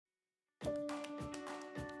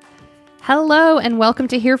Hello and welcome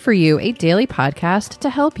to Here For You, a daily podcast to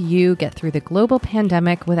help you get through the global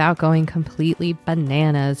pandemic without going completely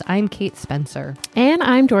bananas. I'm Kate Spencer. And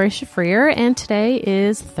I'm Dory Shafrir, and today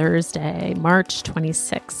is Thursday, March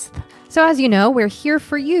 26th. So as you know, we're here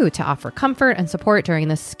for you to offer comfort and support during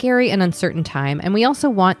this scary and uncertain time. And we also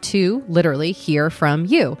want to literally hear from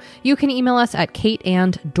you. You can email us at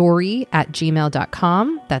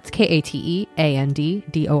kateanddory@gmail.com. That's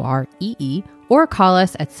KATEANDDOREE. Or call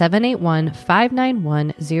us at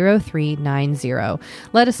 781-591-0390.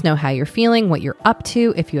 Let us know how you're feeling, what you're up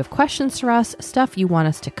to. If you have questions for us, stuff you want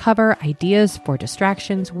us to cover, ideas for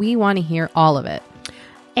distractions, we want to hear all of it.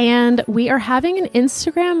 And we are having an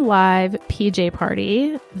Instagram Live PJ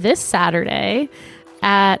party this Saturday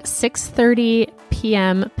at 6:30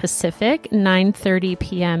 p.m. Pacific, 9:30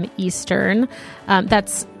 p.m. Eastern.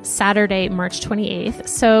 That's Saturday, March 28th.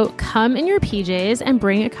 So come in your PJs and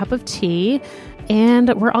bring a cup of tea,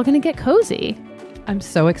 and we're all going to get cozy. I'm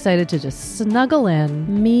so excited to just snuggle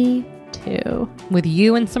in. Me too. With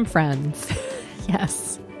you and some friends.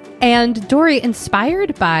 Yes. And Dory,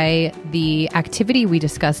 inspired by the activity we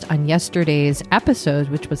discussed on yesterday's episode,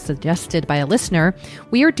 which was suggested by a listener,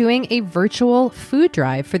 we are doing a virtual food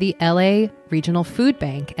drive for the LA Regional Food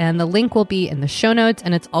Bank. And the link will be in the show notes,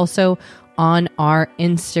 and it's also on our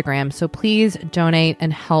Instagram. So please donate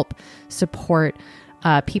and help support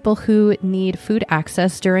people who need food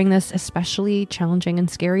access during this especially challenging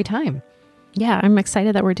and scary time. Yeah, I'm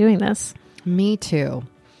excited that we're doing this. Me too.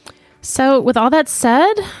 So with all that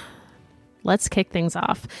said, let's kick things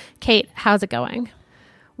off. Kate, how's it going?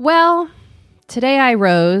 Well, today I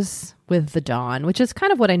rose with the dawn, which is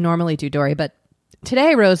kind of what I normally do, Dory. But today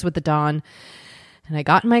I rose with the dawn and I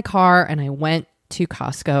got in my car and I went to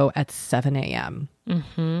Costco at 7 a.m.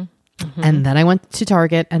 And then I went to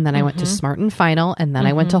Target, and then I went to Smart and Final, and then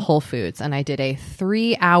I went to Whole Foods, and I did a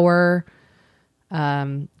 3-hour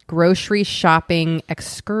grocery shopping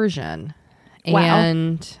excursion. Wow.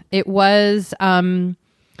 And it was... I'll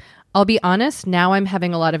be honest, now I'm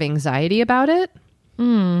having a lot of anxiety about it.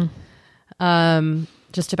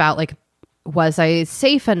 Just about like, was I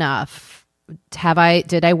safe enough?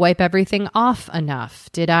 Did I wipe everything off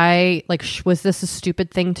enough? Did I was this a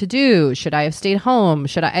stupid thing to do? Should I have stayed home?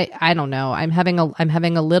 I don't know. I'm having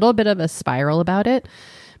a little bit of a spiral about it,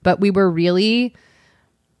 but we were really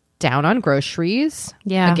down on groceries.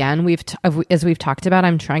 Yeah. Again, as we've talked about,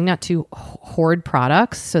 I'm trying not to hoard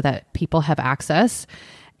products so that people have access.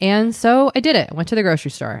 And so I did it. I went to the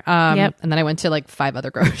grocery store. And then I went to like 5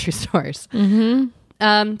 other grocery stores. So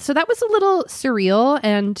that was a little surreal.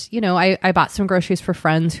 And, you know, I bought some groceries for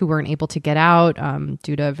friends who weren't able to get out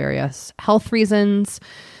due to various health reasons.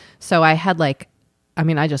 So I had I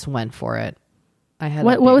just went for it.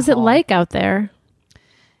 What was it like out there?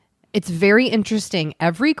 It's very interesting.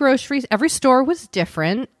 Every store was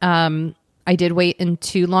different. I did wait in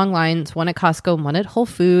 2 long lines, one at Costco and one at Whole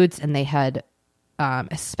Foods, and they had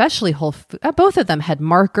especially both of them had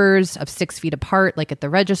markers of 6 feet apart, like at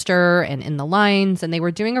the register and in the lines. And they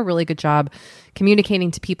were doing a really good job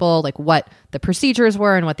communicating to people like what the procedures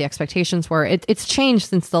were and what the expectations were. It's changed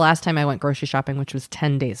since the last time I went grocery shopping, which was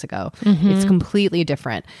 10 days ago. It's completely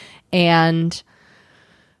different. And,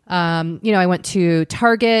 I went to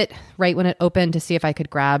Target right when it opened to see if I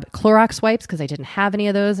could grab Clorox wipes because I didn't have any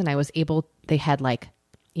of those. And they had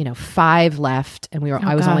 5 left, and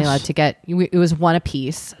I was only allowed to get, it was 1 a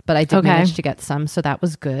piece, but I did manage to get some. So that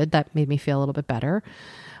was good. That made me feel a little bit better.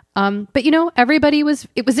 But everybody was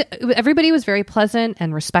very pleasant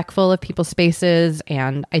and respectful of people's spaces.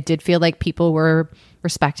 And I did feel like people were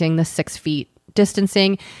respecting the 6 feet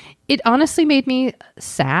distancing. It honestly made me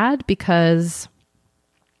sad because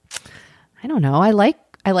I don't know. I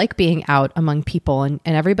like being out among people and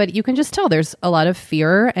everybody. You can just tell there's a lot of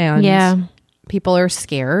fear and people are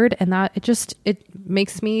scared, and that it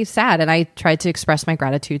makes me sad. And I tried to express my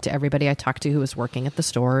gratitude to everybody I talked to who was working at the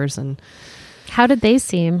stores. And how did they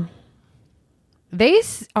seem? They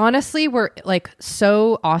honestly were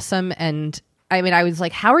so awesome. And I mean, I was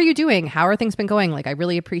like, how are you doing? How are things been going? I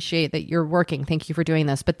really appreciate that you're working. Thank you for doing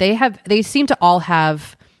this. But they seem to all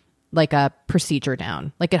have a procedure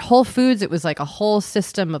down. At Whole Foods, it was a whole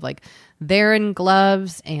system of they're in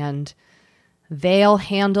gloves and they'll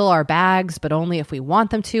handle our bags, but only if we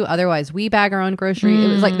want them to. Otherwise, we bag our own groceries.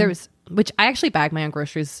 It was which I actually bag my own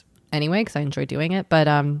groceries anyway because I enjoy doing it. But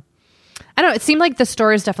I don't know. It seemed like the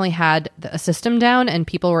stores definitely had a system down and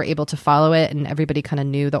people were able to follow it and everybody kind of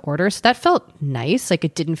knew the order. So that felt nice.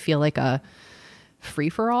 It didn't feel like a free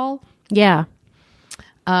for all. Yeah.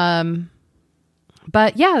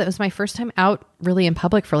 But yeah, that was my first time out really in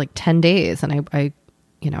public for 10 days. And I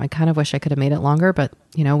I kind of wish I could have made it longer, but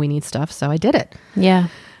we need stuff. So I did it. Yeah.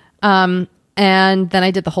 And then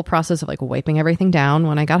I did the whole process of like wiping everything down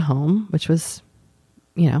when I got home, which was,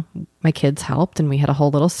 my kids helped and we had a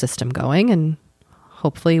whole little system going, and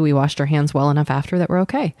hopefully we washed our hands well enough after that we're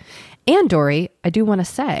okay. And Dory, I do want to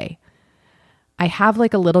say, I have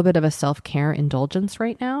like a little bit of a self-care indulgence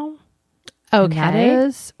right now. Okay. And that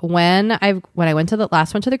is when I went to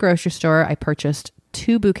the grocery store, I purchased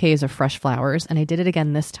 2 bouquets of fresh flowers, and I did it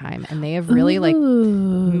again this time. And they have really like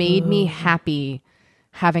made me happy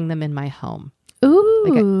having them in my home.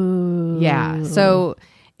 Ooh. Yeah. So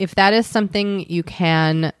if that is something you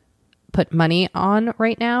can put money on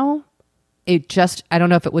right now, I don't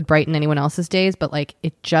know if it would brighten anyone else's days, but like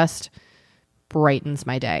it just brightens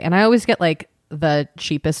my day. And I always get like the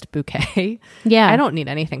cheapest bouquet. Yeah. I don't need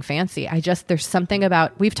anything fancy. There's something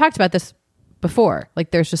about, we've talked about this before.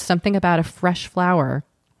 Like there's just something about a fresh flower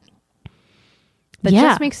that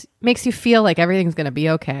just makes you feel like everything's going to be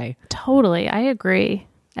okay. Totally. I agree.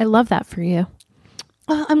 I love that for you.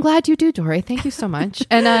 Well, I'm glad you do, Dory. Thank you so much.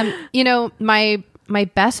 And, my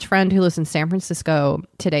best friend who lives in San Francisco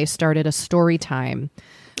today started a story time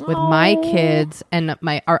with my kids and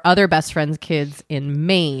our other best friend's kids in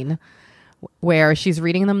Maine, where she's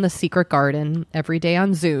reading them The Secret Garden every day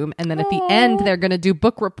on Zoom. And then at the end, they're going to do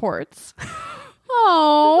book reports.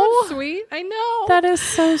 Oh, sweet. I know. That is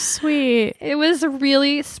so sweet. It was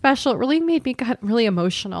really special. It really made me really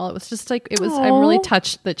emotional. It was just like, I'm really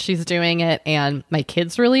touched that she's doing it, and my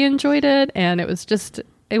kids really enjoyed it. And it was just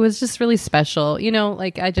really special.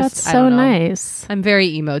 That's so nice. I'm very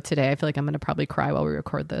emo today. I feel like I'm going to probably cry while we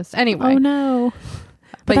record this. Anyway. Oh no.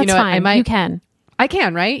 But that's fine. What? You can. I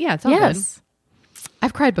can, right? Yeah, it's all good.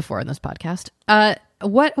 I've cried before in this podcast.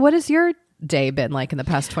 What has your day been like in the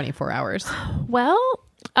past 24 hours? Well,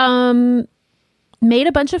 made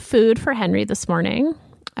a bunch of food for Henry this morning.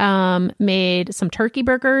 Made some turkey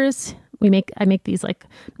burgers. I make these like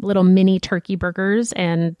little mini turkey burgers,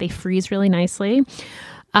 and they freeze really nicely.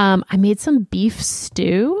 I made some beef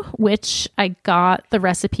stew, which I got the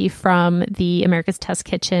recipe from the America's Test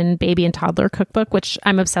Kitchen baby and toddler cookbook, which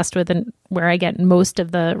I'm obsessed with and where I get most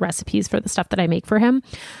of the recipes for the stuff that I make for him.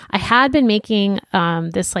 I had been making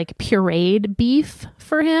this like pureed beef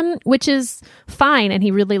for him, which is fine, and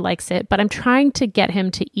he really likes it, but I'm trying to get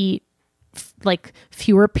him to eat like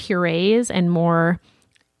fewer purees and more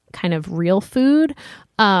kind of real food.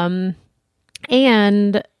 And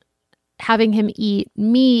having him eat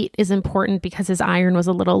meat is important because his iron was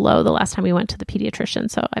a little low the last time we went to the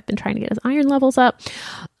pediatrician. So I've been trying to get his iron levels up.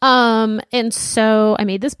 And so I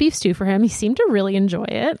made this beef stew for him. He seemed to really enjoy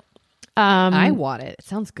it. I want it. It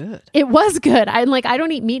sounds good. It was good. I'm like, I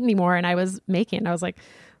don't eat meat anymore. And I was making it and I was like,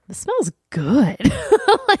 this smells good.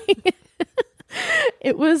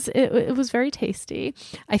 It was very tasty,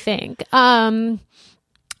 I think. And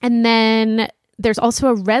then there's also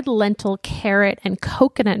a red lentil, carrot, and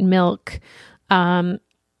coconut milk.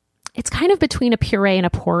 It's kind of between a puree and a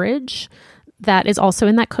porridge that is also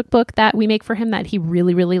in that cookbook that we make for him that he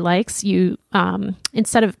really, really likes. You,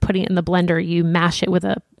 instead of putting it in the blender, you mash it with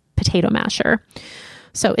a potato masher.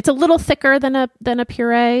 So it's a little thicker than a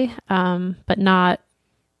puree, but not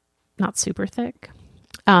super thick.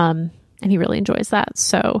 And he really enjoys that.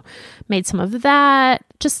 So made some of that.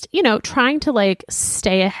 Just, trying to like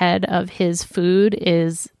stay ahead of his food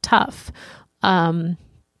is tough. And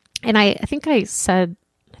I think I said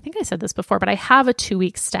this before, but I have a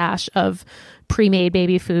 2-week stash of pre-made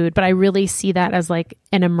baby food, but I really see that as like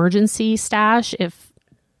an emergency stash if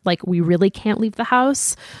like we really can't leave the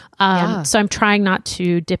house. So I'm trying not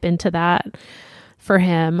to dip into that for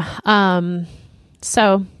him.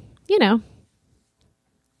 So,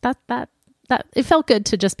 that it felt good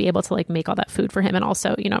to just be able to like make all that food for him. And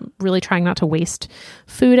also, really trying not to waste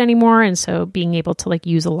food anymore. And so being able to like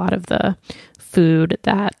use a lot of the food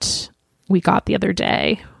that we got the other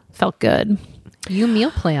day felt good. You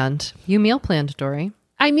meal planned, Dory.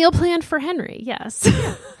 I meal planned for Henry. Yes.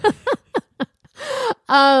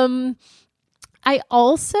 I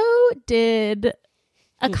also did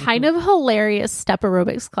a kind of hilarious step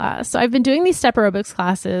aerobics class. So I've been doing these step aerobics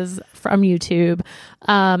classes from YouTube.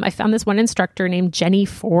 I found this one instructor named Jenny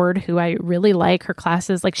Ford, who I really like. Her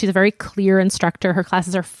classes, like she's a very clear instructor. Her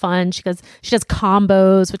classes are fun. She does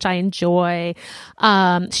combos, which I enjoy.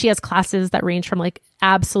 She has classes that range from like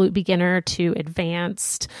absolute beginner to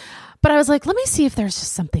advanced. But I was like, let me see if there's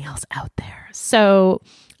just something else out there. So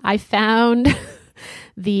I found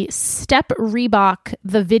the Step Reebok,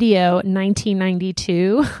 the video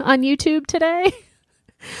 1992 on YouTube today,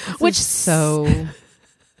 which is so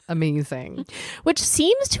amazing, which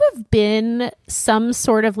seems to have been some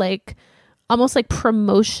sort of like almost like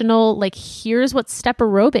promotional, like here's what step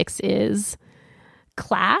aerobics is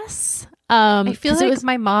class. I feel like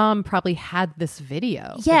my mom probably had this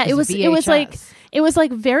video. Yeah, it was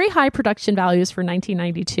like very high production values for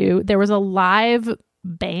 1992. There was a live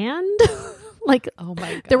band. Like, oh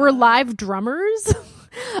my God. There were live drummers.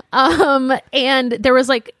 And there was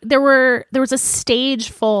a stage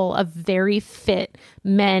full of very fit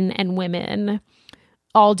men and women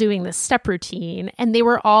all doing this step routine, and they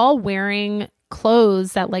were all wearing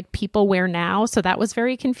clothes that like people wear now. So that was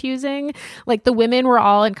very confusing. Like the women were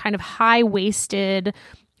all in kind of high-waisted,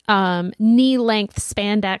 knee-length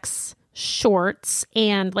spandex shorts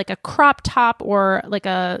and like a crop top or like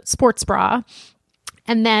a sports bra.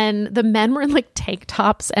 And then the men were in like tank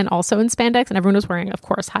tops and also in spandex, and everyone was wearing, of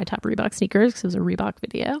course, high top Reebok sneakers because it was a Reebok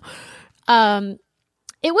video.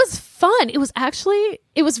 It was fun. It was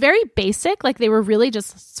very basic. Like they were really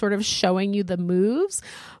just sort of showing you the moves,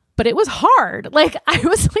 but it was hard. Like I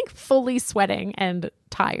was like fully sweating and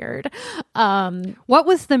tired. What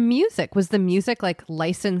was the music? Was the music like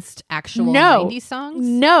licensed actual 90s songs?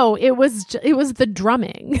 No, it was the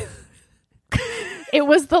drumming. It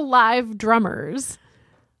was the live drummers.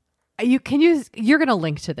 You're going to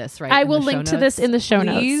link to this, right? I will link to this in the show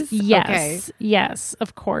notes. Yes. Okay. Yes,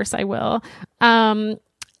 of course I will.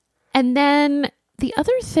 And then the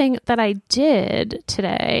other thing that I did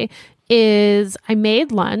today is I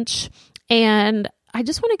made lunch, and I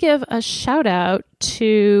just want to give a shout out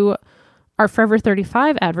to our Forever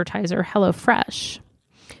 35 advertiser, HelloFresh,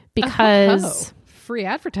 because free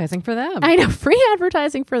advertising for them. I know, free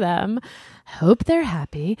advertising for them. Hope they're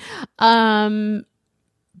happy.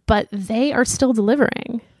 But they are still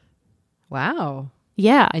delivering. Wow.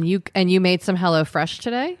 Yeah. And you made some HelloFresh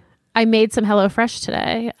today? I made some HelloFresh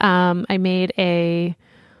today. I made a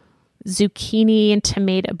balsamic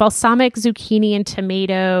zucchini and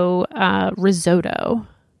tomato risotto.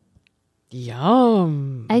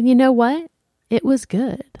 Yum. And you know what? It was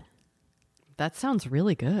good. That sounds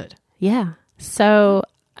really good. Yeah. So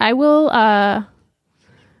I will...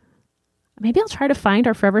 maybe I'll try to find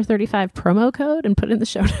our Forever 35 promo code and put it in the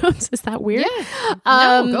show notes. Is that weird? Yeah.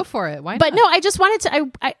 No, go for it. Why not? But no, I just wanted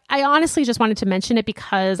to, I honestly just wanted to mention it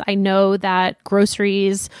because I know that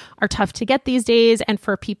groceries are tough to get these days. And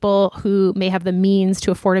for people who may have the means to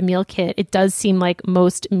afford a meal kit, it does seem like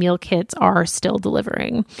most meal kits are still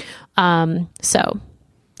delivering. So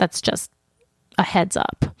that's just a heads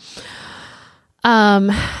up.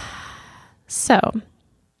 So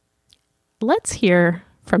let's hear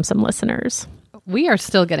from some listeners. We are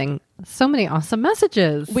still getting so many awesome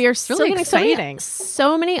messages. We are still really getting exciting.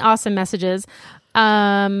 So many awesome messages.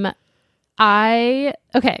 So I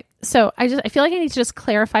feel like I need to just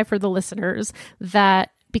clarify for the listeners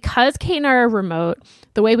that because Kate and I are remote,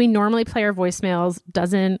 the way we normally play our voicemails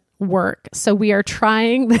doesn't work. So we are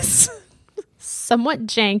trying this somewhat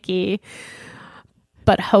janky,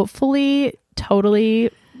 but hopefully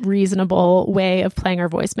totally reasonable way of playing our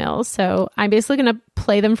voicemails. So I'm basically going to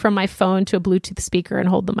play them from my phone to a Bluetooth speaker and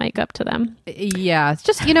hold the mic up to them. Yeah. It's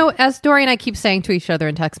just, as Dory and I keep saying to each other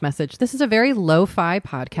in text message, this is a very lo-fi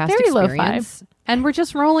podcast experience. Lo-fi. And we're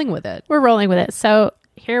just rolling with it. We're rolling with it. So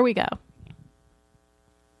here we go.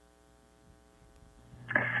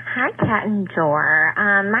 Hi, Kat and Jor.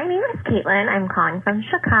 My name is Caitlin. I'm calling from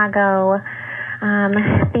Chicago.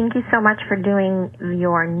 Thank you so much for doing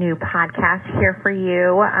your new podcast Here For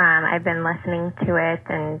You. I've been listening to it,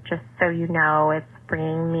 and just so you know, it's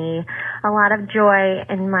bringing me a lot of joy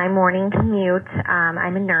in my morning commute.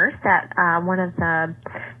 I'm a nurse at one of the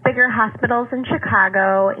bigger hospitals in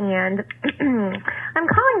Chicago, and I'm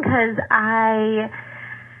calling because I'm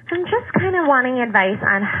just kind of wanting advice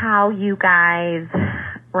on how you guys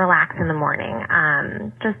relax in the morning,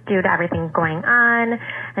 just due to everything going on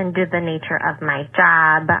and due to the nature of my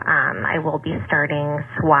job. I will be starting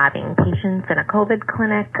swabbing patients in a COVID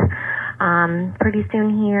clinic pretty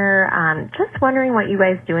soon here. Just wondering what you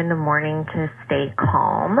guys do in the morning to stay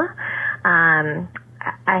calm.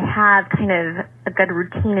 I have kind of a good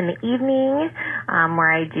routine in the evening where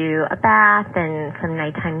I do a bath and some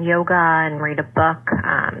nighttime yoga and read a book,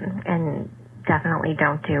 and definitely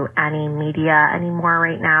don't do any media anymore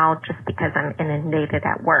right now just because I'm inundated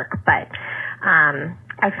at work. But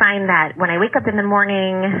I find that when I wake up in the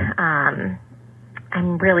morning, I'm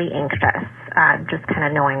really anxious, just kind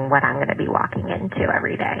of knowing what I'm going to be walking into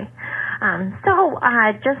every day. So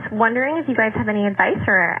just wondering if you guys have any advice,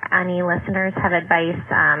 or any listeners have advice,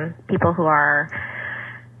 people who are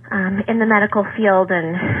in the medical field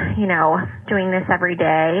and, doing this every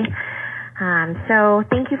day. So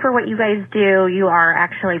thank you for what you guys do. You are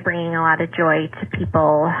actually bringing a lot of joy to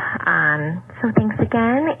people. So thanks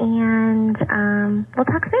again, and we'll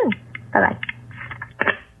talk soon. Bye-bye.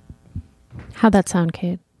 How'd that sound,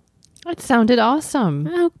 Kate? It sounded awesome.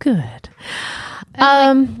 Oh, good.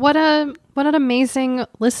 What an amazing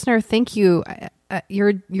listener. Thank you.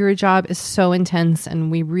 Your job is so intense, and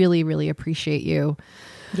we really, really appreciate you.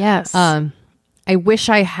 Yes. I wish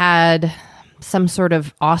I had some sort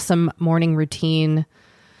of awesome morning routine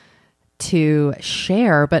to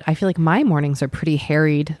share, but I feel like my mornings are pretty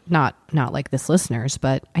harried. Not like this listener's,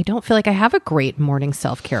 but I don't feel like I have a great morning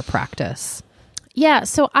self-care practice. Yeah,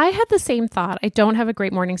 so I had the same thought. I don't have a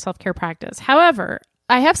great morning self-care practice. However,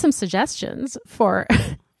 I have some suggestions for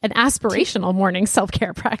an aspirational morning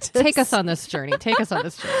self-care practice. Take us on this journey.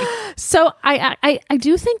 So I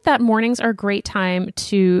do think that mornings are a great time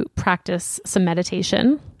to practice some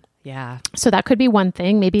meditation. Yeah. So that could be one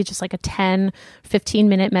thing, maybe just like a 10,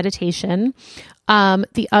 15-minute meditation.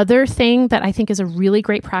 The other thing that I think is a really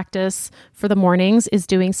great practice for the mornings is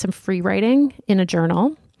doing some free writing in a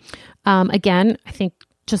journal. Again, I think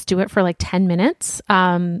just do it for like 10 minutes.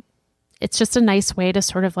 It's just a nice way to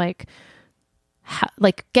sort of like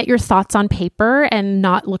get your thoughts on paper and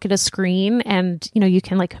not look at a screen. And, you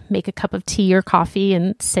can like make a cup of tea or coffee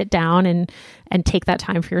and sit down and take that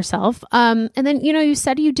time for yourself. And then, you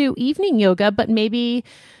said you do evening yoga, but maybe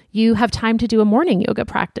you have time to do a morning yoga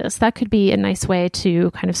practice. That could be a nice way to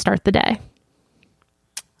kind of start the day.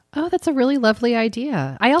 Oh, that's a really lovely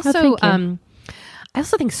idea. I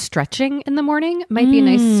also think stretching in the morning might be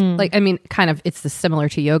nice. Kind of it's similar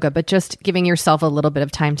to yoga, but just giving yourself a little bit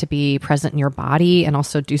of time to be present in your body and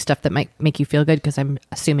also do stuff that might make you feel good, because I'm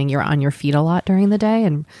assuming you're on your feet a lot during the day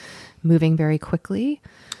and moving very quickly.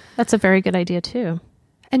 That's a very good idea too.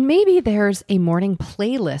 And maybe there's a morning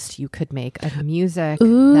playlist you could make of music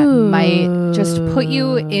that might just put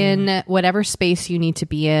you in whatever space you need to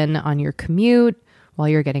be in on your commute while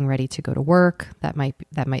you're getting ready to go to work. That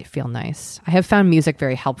might feel nice. I have found music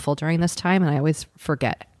very helpful during this time, and I always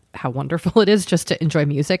forget how wonderful it is just to enjoy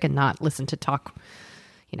music and not listen to talk,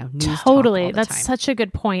 news. Totally. That's such a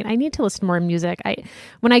good point. I need to listen to more music.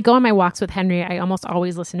 When I go on my walks with Henry, I almost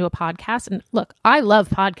always listen to a podcast. And look, I love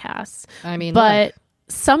podcasts. But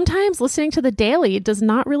sometimes listening to the daily does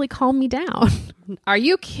not really calm me down. Are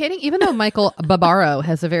you kidding? Even though Michael Barbaro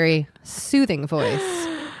has a very soothing voice,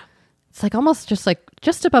 it's like almost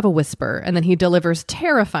just above a whisper, and then he delivers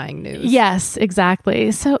terrifying news. Yes,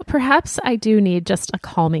 exactly. So perhaps I do need just a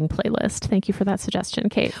calming playlist. Thank you for that suggestion,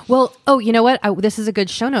 Kate. Well, you know what? This is a good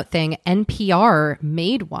show note thing. NPR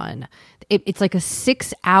made one. It's like a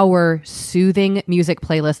 6-hour soothing music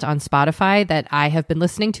playlist on Spotify that I have been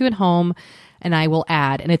listening to at home, and I will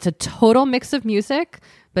add. And it's a total mix of music,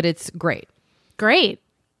 but it's great. Great.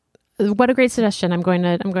 What a great suggestion. I'm going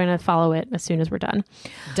to follow it as soon as we're done.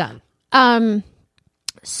 Done.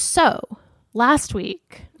 So last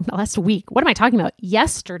week, what am I talking about?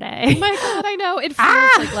 Yesterday. Oh my God, I know. It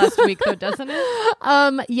feels like last week though, doesn't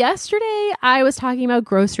it? Yesterday I was talking about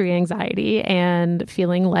grocery anxiety and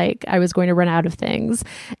feeling like I was going to run out of things.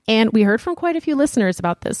 And we heard from quite a few listeners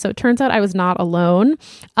about this. So it turns out I was not alone.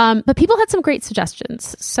 But people had some great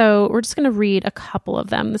suggestions. So we're just going to read a couple of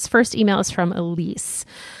them. This first email is from Elise.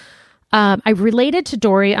 I related to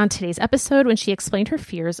Dory on today's episode when she explained her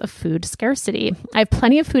fears of food scarcity. I have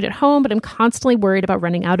plenty of food at home, but I'm constantly worried about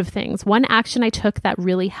running out of things. One action I took that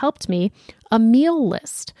really helped me, a meal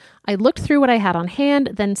list. I looked through what I had on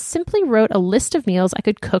hand, then simply wrote a list of meals I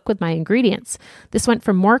could cook with my ingredients. This went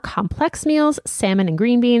from more complex meals, salmon and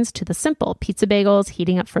green beans, to the simple pizza bagels,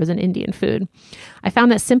 heating up frozen Indian food. I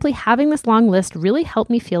found that simply having this long list really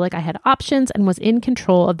helped me feel like I had options and was in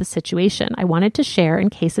control of the situation. I wanted to share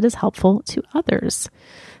in case it is helpful to others.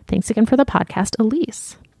 Thanks again for the podcast,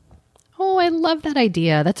 Elise. Oh, I love that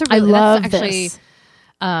idea. I love this.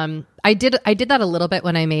 I did that a little bit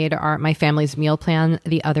when I made my family's meal plan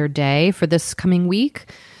the other day for this coming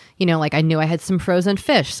week. I knew I had some frozen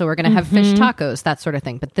fish, so we're going to have fish tacos, that sort of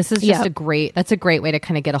thing. But this is just that's a great way to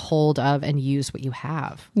kind of get a hold of and use what you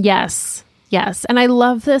have. Yes. Yes. And I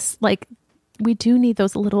love this. We do need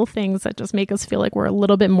those little things that just make us feel like we're a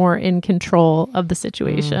little bit more in control of the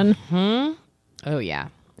situation. Mm-hmm. Oh, yeah.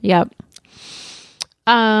 Yep.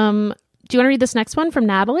 Do you want to read this next one from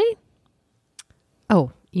Natalie?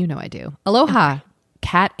 Oh, I do. Aloha. Okay.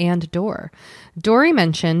 Cat and Door. Dory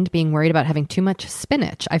mentioned being worried about having too much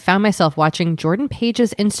spinach. I found myself watching Jordan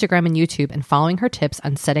Page's Instagram and YouTube and following her tips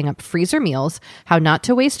on setting up freezer meals, how not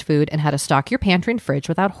to waste food, and how to stock your pantry and fridge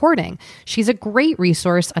without hoarding. She's a great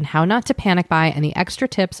resource on how not to panic buy, and the extra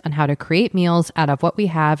tips on how to create meals out of what we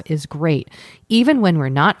have is great, even when we're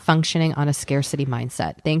not functioning on a scarcity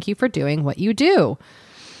mindset. Thank you for doing what you do.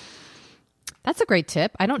 That's a great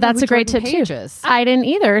tip. I don't know. That's a great tip too. I didn't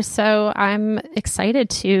either. So I'm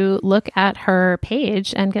excited to look at her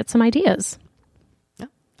page and get some ideas. Yeah,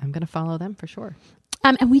 I'm going to follow them for sure.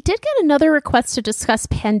 And we did get another request to discuss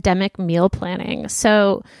pandemic meal planning.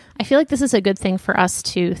 So I feel like this is a good thing for us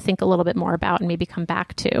to think a little bit more about and maybe come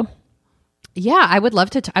back to. Yeah, I would love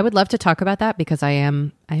to. I would love to talk about that because I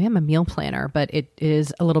am a meal planner, but it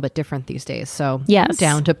is a little bit different these days. So yes, I'm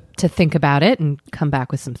down to think about it and come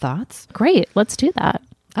back with some thoughts. Great, let's do that.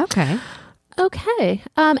 Okay.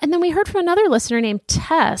 And then we heard from another listener named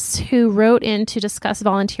Tess who wrote in to discuss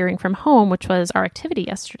volunteering from home, which was our activity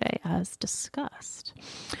yesterday, as discussed.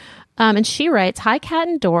 And she writes, "Hi, Cat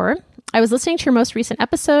and Door. I was listening to your most recent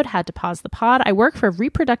episode, had to pause the pod. I work for a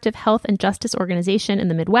reproductive health and justice organization in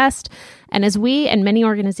the Midwest. And as we and many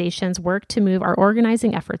organizations work to move our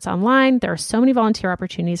organizing efforts online, there are so many volunteer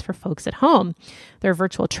opportunities for folks at home. There are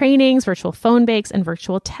virtual trainings, virtual phone bakes, and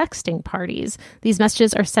virtual texting parties. These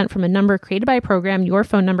messages are sent from a number created by a program. Your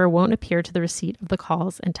phone number won't appear to the receipt of the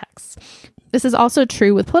calls and texts. This is also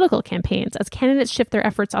true with political campaigns. As candidates shift their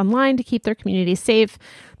efforts online to keep their communities safe,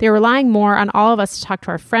 they are relying more on all of us to talk to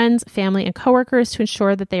our friends, family, and coworkers to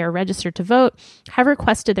ensure that they are registered to vote, have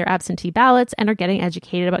requested their absentee ballots, and are getting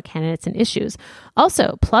educated about candidates and issues.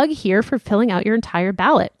 Also, plug here for filling out your entire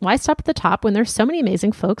ballot. Why stop at the top when there's so many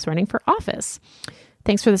amazing folks running for office?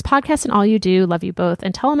 Thanks for this podcast and all you do. Love you both.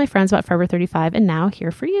 And tell all my friends about Forever 35. And now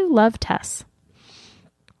here for you. Love, Tess."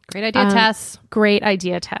 Great idea, Tess. Great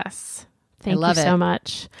idea, Tess. Thank you so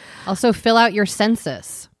much. Also, fill out your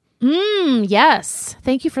census. Yes.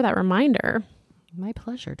 Thank you for that reminder. My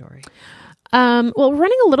pleasure, Dory. Well, we're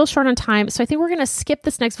running a little short on time, so I think we're going to skip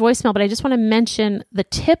this next voicemail, but I just want to mention the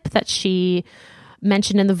tip that she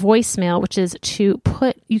mentioned in the voicemail, which is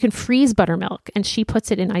you can freeze buttermilk, and she puts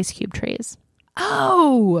it in ice cube trays.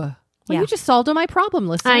 Oh, well, yeah. You just solved all my problem,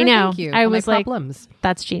 listener. I know. Thank you. I was like, problems.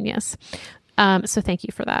 That's genius. So thank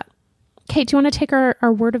you for that. Kate, do you want to take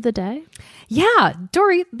our word of the day? Yeah,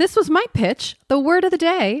 Dory, this was my pitch. The word of the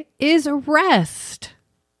day is rest.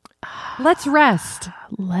 Let's rest.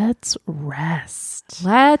 Let's rest.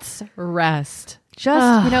 Let's rest.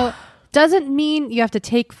 Just, doesn't mean you have to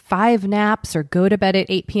take 5 naps or go to bed at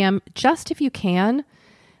 8 p.m. Just if you can,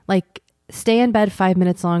 like, stay in bed 5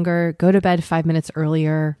 minutes longer, go to bed 5 minutes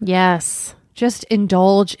earlier. Yes. Just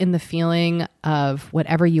indulge in the feeling of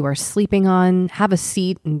whatever you are sleeping on. Have a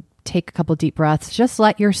seat and take a couple deep breaths. Just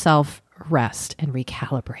let yourself rest and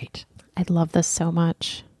recalibrate. I love this so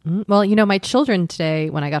much. Well, my children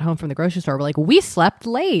today, when I got home from the grocery store, were like, "We slept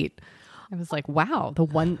late." I was like, "Wow, the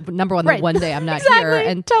one day I'm not exactly, here."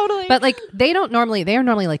 And totally. But like, they are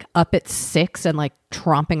normally like up at 6 and like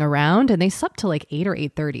tromping around, and they slept till like 8 or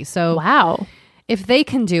 8:30. So wow, if they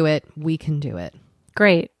can do it, we can do it.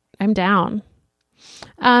 Great. I'm down.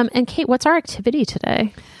 And Kate, what's our activity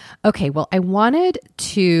today? Okay, well, I wanted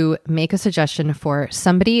to make a suggestion for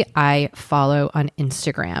somebody I follow on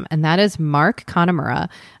Instagram, and that is Mark Connemara.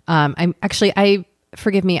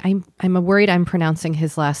 Forgive me, I'm worried I'm pronouncing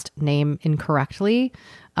his last name incorrectly,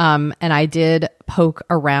 and I did poke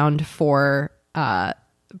around for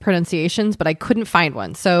pronunciations, but I couldn't find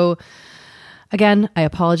one. So again, I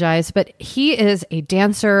apologize, but he is a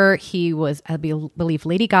dancer. He was, I believe,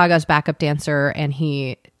 Lady Gaga's backup dancer, and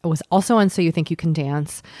he was also on So You Think You Can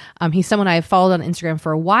Dance. He's someone I've followed on Instagram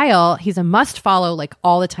for a while. He's a must follow, like,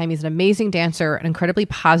 all the time. He's an amazing dancer, an incredibly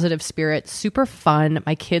positive spirit, super fun.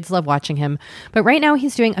 My kids love watching him. But right now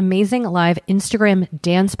he's doing amazing live Instagram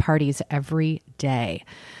dance parties every day. I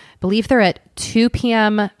believe they're at 2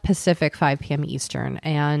 p.m. Pacific, 5 p.m. Eastern,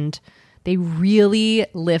 and they really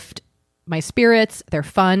lift my spirits. They're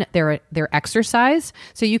fun. They're exercise.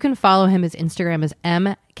 So you can follow him. His Instagram is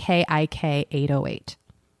MKIK808.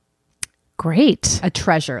 Great. A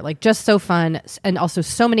treasure. Like, just so fun. And also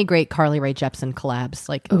so many great Carly Rae Jepsen collabs.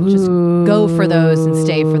 Like, just go for those and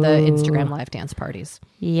stay for the Instagram live dance parties.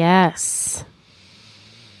 Yes.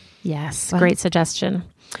 Yes. Well, great suggestion.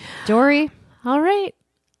 Dory. All right.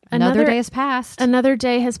 Another day has passed. Another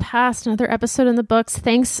day has passed. Another episode in the books.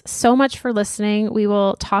 Thanks so much for listening. We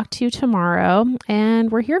will talk to you tomorrow,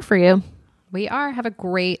 and we're here for you. We are. Have a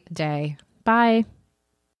great day. Bye.